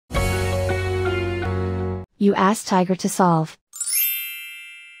You ask Tiger to solve.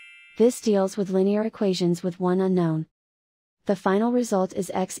 This deals with linear equations with one unknown. The final result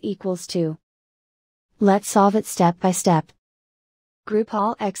is x equals 2. Let's solve it step by step. Group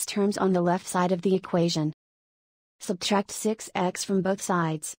all x terms on the left side of the equation. Subtract 6x from both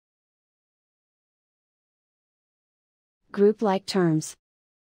sides. Group like terms.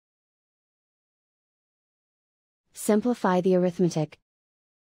 Simplify the arithmetic.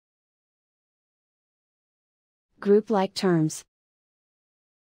 Group like terms.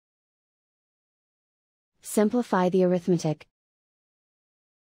 Simplify the arithmetic.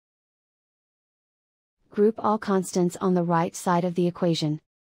 Group all constants on the right side of the equation.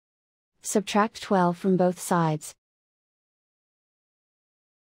 Subtract 12 from both sides.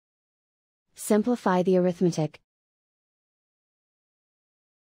 Simplify the arithmetic.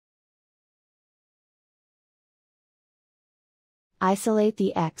 Isolate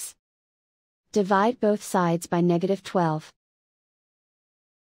the x. Divide both sides by -12.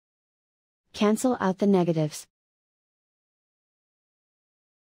 Cancel out the negatives.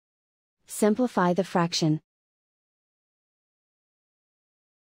 Simplify the fraction.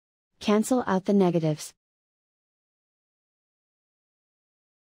 Cancel out the negatives.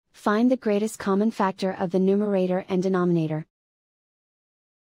 Find the greatest common factor of the numerator and denominator.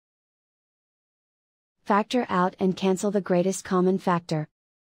 Factor out and cancel the greatest common factor.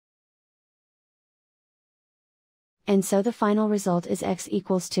 And so the final result is x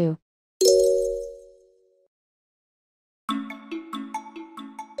equals 2.